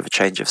like a bit of a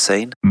change of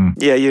scene.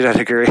 Yeah, you don't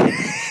agree.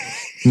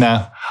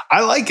 Nah,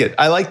 I like it.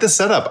 I like the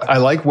setup. I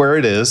like where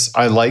it is.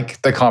 I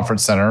like the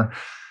conference center.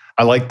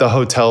 I like the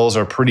hotels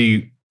are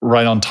pretty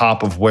right on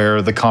top of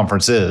where the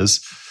conference is.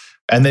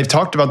 And they've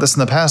talked about this in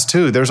the past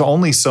too. There's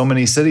only so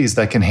many cities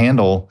that can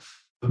handle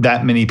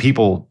that many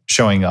people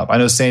showing up. I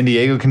know San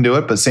Diego can do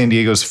it, but San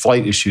Diego's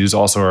flight issues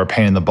also are a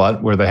pain in the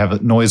butt where they have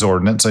a noise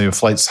ordinance. So your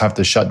flights have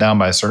to shut down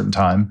by a certain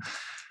time.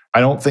 I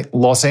don't think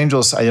Los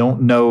Angeles, I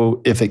don't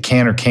know if it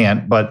can or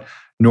can't, but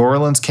New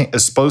Orleans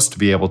is supposed to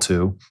be able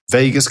to.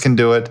 Vegas can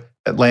do it.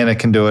 Atlanta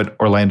can do it.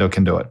 Orlando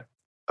can do it.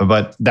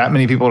 But that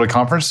many people at a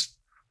conference,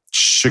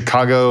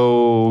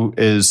 Chicago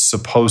is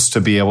supposed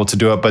to be able to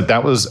do it. But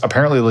that was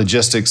apparently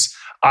logistics.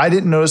 I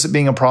didn't notice it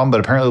being a problem, but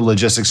apparently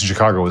logistics in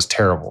Chicago was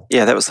terrible.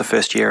 Yeah, that was the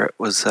first year it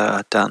was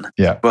done.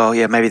 Yeah. Well,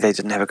 yeah, maybe they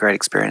didn't have a great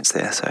experience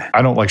there. So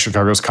I don't like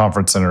Chicago's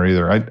conference center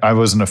either. I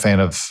wasn't a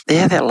fan of...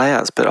 Yeah, that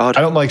layout's a bit odd.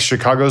 I don't like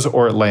Chicago's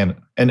or Atlanta.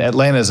 And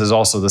Atlanta's is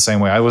also the same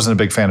way. I wasn't a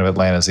big fan of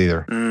Atlanta's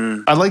either.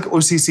 I like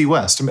OCC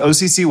West. I mean,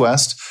 OCC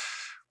West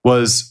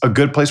was a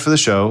good place for the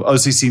show.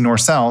 OCC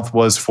North South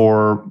was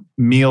for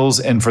meals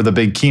and for the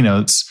big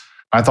keynotes.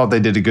 I thought they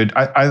did a good...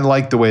 I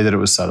liked the way that it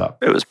was set up.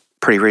 It was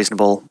pretty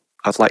reasonable.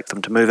 I'd like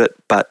them to move it,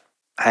 but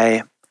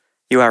hey,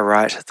 you are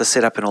right. The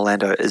setup in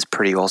Orlando is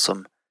pretty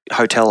awesome.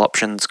 Hotel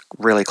options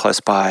really close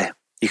by.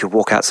 You could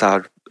walk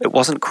outside. It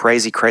wasn't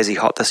crazy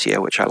hot this year,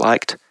 which I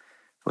liked. It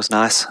was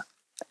nice.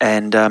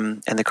 And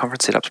the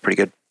conference setup's pretty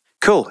good.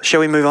 Cool.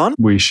 Shall we move on?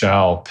 We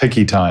shall.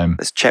 Picky time.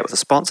 Let's chat with the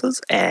sponsors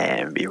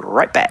and be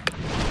right back.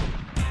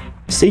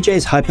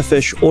 CJ's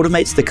Hyperfish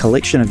automates the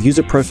collection of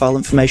user profile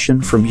information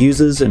from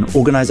users in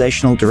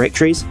organizational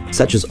directories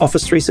such as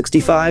Office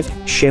 365,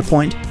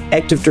 SharePoint,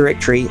 Active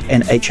Directory,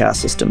 and HR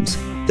systems.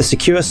 The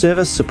secure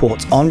service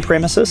supports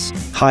on-premises,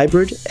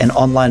 hybrid, and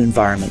online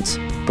environments.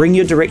 Bring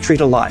your directory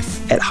to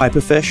life at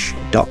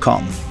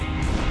hyperfish.com.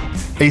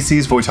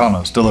 AC's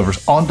Voitanos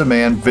delivers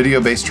on-demand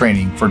video-based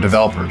training for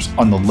developers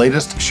on the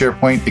latest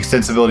SharePoint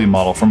extensibility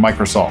model from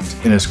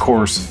Microsoft in his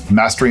course,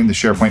 Mastering the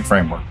SharePoint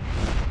Framework.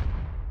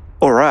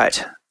 All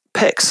right,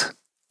 picks.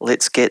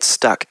 Let's get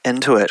stuck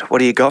into it. What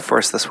do you got for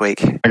us this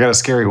week? I got a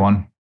scary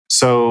one.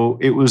 So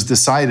it was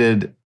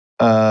decided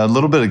a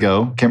little bit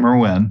ago, can't remember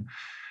when,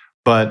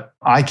 but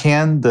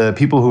ICANN, the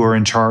people who are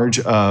in charge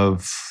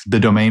of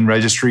the domain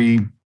registry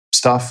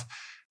stuff,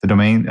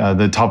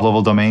 the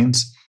top-level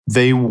domains,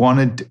 they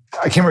wanted,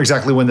 I can't remember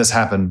exactly when this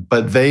happened,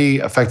 but they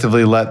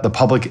effectively let the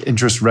public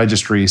interest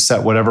registry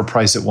set whatever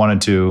price it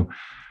wanted to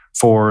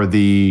for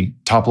the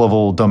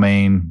top-level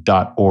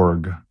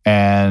domain.org.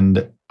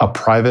 And a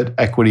private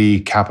equity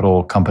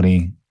capital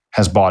company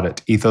has bought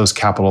it. Ethos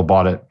Capital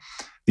bought it.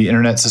 The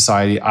Internet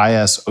Society,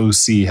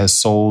 ISOC, has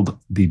sold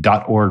the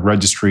 .org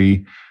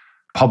registry,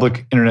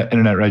 public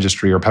internet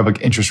registry or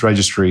public interest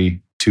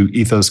registry to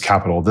Ethos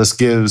Capital. This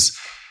gives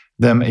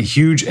them a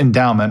huge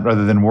endowment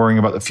rather than worrying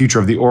about the future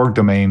of the org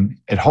domain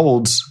it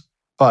holds.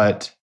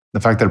 But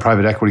the fact that a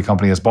private equity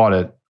company has bought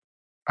it,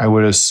 I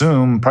would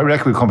assume private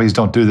equity companies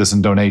don't do this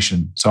in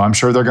donation. So I'm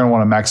sure they're going to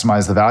want to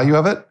maximize the value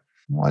of it.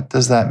 What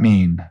does that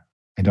mean?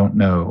 I don't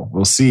know.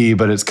 We'll see,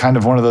 but it's kind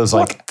of one of those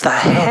What the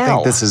I don't hell?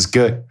 think this is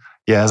good.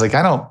 Yeah, I was like,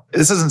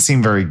 this doesn't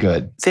seem very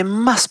good. There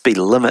must be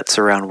limits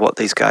around what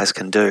these guys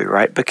can do,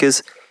 right?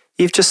 Because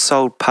you've just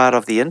sold part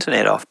of the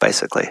internet off,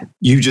 basically.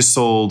 You just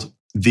sold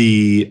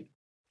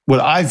what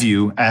I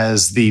view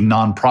as the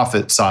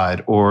nonprofit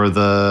side or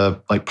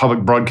the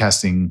public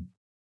broadcasting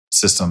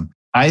system.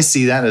 I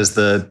see that as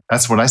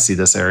that's what I see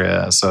this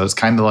area as. So it's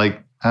kind of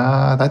like,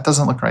 that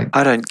doesn't look right.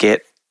 I don't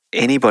get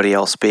anybody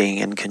else being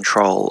in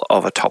control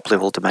of a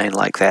top-level domain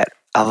like that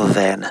other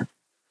than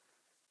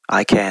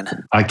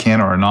ICANN. ICANN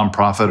or a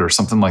nonprofit or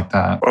something like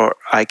that. Or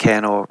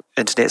ICANN or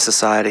Internet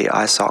Society,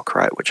 ISOC,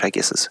 right, which I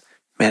guess is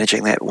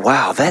managing that.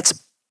 Wow, that's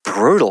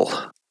brutal.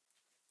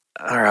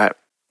 All right,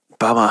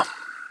 bummer.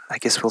 I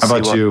guess we'll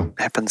see what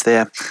happens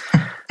there.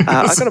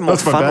 I got a more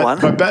fun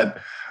one. My bet.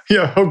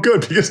 Yeah,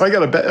 good, because I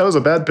got a bet. That was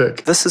a bad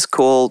pick. This is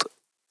called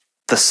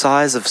The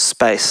Size of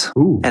Space.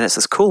 Ooh. And it's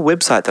this cool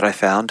website that I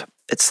found.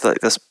 It's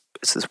this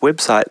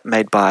website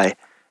made by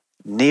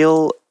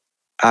Neil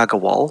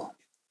Agarwal.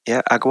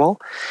 Yeah, Agarwal.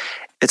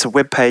 It's a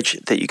web page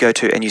that you go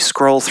to and you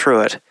scroll through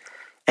it,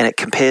 and it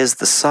compares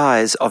the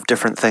size of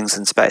different things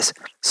in space.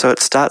 So it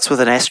starts with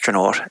an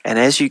astronaut, and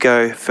as you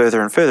go further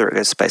and further, it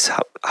goes Space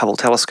Hubble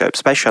Telescope,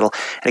 Space Shuttle,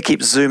 and it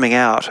keeps zooming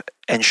out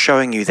and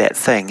showing you that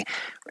thing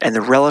and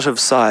the relative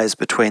size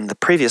between the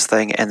previous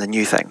thing and the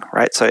new thing,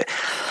 right? So,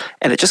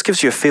 and it just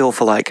gives you a feel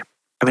for it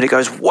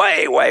goes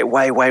way, way,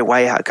 way, way,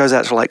 way out. It goes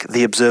out to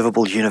the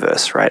observable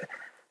universe, right?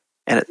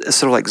 And it's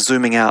sort of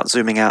zooming out,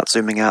 zooming out,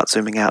 zooming out,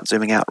 zooming out,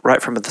 zooming out,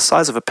 right from the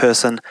size of a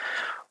person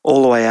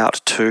all the way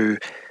out to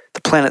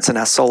the planets in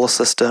our solar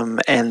system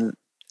and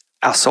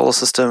all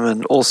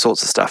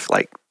sorts of stuff.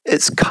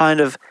 It's kind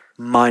of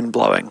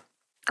mind-blowing.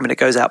 It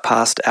goes out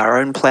past our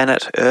own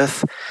planet,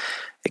 Earth.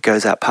 It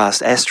goes out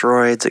past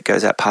asteroids. It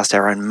goes out past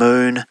our own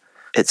moon.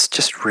 It's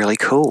just really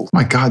cool.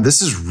 My God,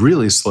 this is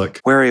really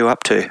slick. Where are you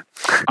up to?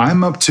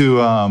 I'm up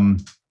to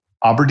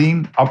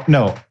Aberdeen.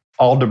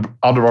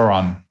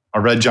 Aldebaran,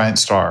 a red giant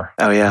star.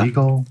 Oh, yeah.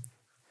 Eagle.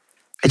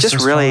 It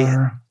just really...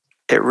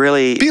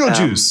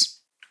 Betelgeuse.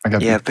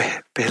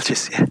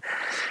 Betelgeuse,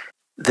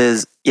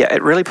 yeah.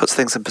 It really puts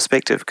things in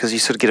perspective because you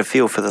sort of get a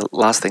feel for the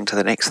last thing to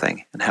the next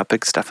thing and how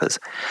big stuff is.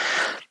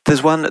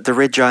 There's one, the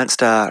red giant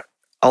star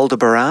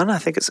Aldebaran, I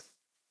think it's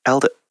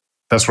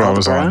That's where Aldebaran? I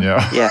was on,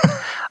 yeah. Yeah.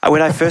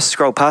 When I first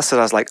scrolled past it,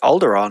 I was like,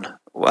 Alderon.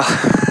 Well,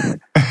 I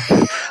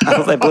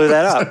thought they blew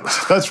that up.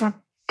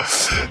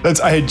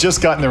 I had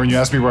just gotten there when you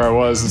asked me where I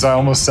was, and so I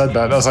almost said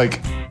that. I was like,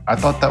 I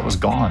thought that was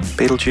gone.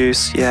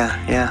 Betelgeuse, yeah.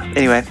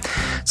 Anyway,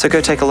 so go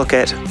take a look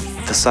at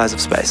The Size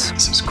of Space.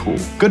 This is cool.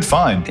 Good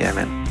find. Yeah,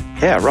 man.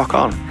 Yeah, rock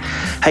on.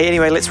 Hey,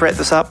 anyway, let's wrap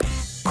this up.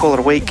 Call it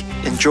a week.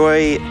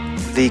 Enjoy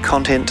the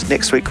content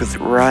next week with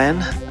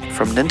Ryan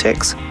from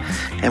Nintex,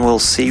 and we'll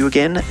see you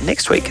again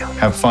next week.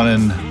 Have fun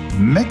in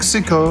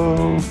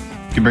Mexico.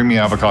 You can bring me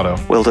avocado.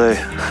 Will do.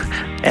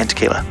 And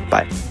tequila.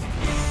 Bye.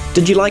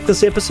 Did you like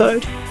this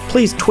episode?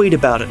 Please tweet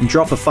about it and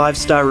drop a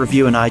 5-star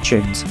review in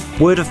iTunes.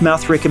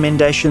 Word-of-mouth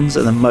recommendations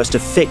are the most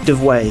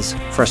effective ways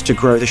for us to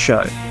grow the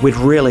show. We'd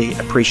really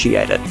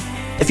appreciate it.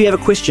 If you have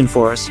a question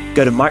for us,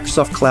 go to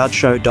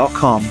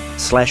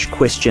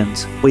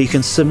microsoftcloudshow.com/questions, where you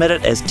can submit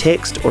it as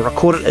text or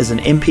record it as an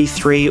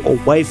MP3 or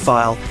WAV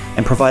file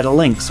and provide a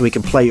link so we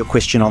can play your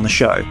question on the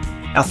show.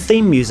 Our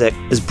theme music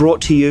is brought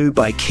to you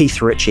by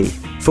Keith Ritchie.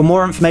 For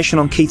more information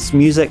on Keith's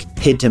music,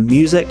 head to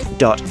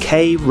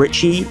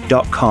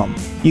music.kritchie.com.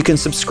 You can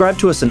subscribe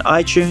to us in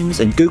iTunes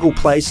and Google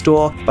Play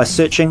Store by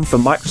searching for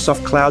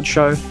Microsoft Cloud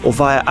Show or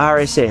via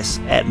RSS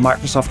at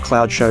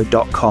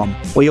microsoftcloudshow.com,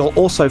 where you'll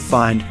also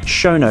find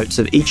show notes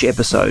of each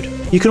episode.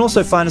 You can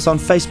also find us on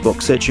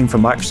Facebook searching for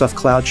Microsoft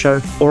Cloud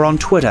Show or on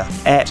Twitter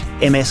at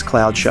MS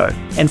Cloud Show.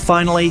 And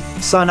finally,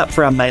 sign up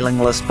for our mailing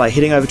list by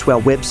heading over to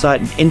our website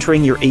and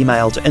entering your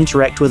email to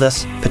interact with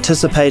us,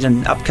 participate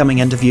in upcoming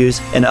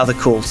interviews, and other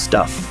cool cool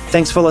stuff.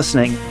 Thanks for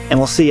listening, and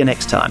we'll see you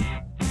next time.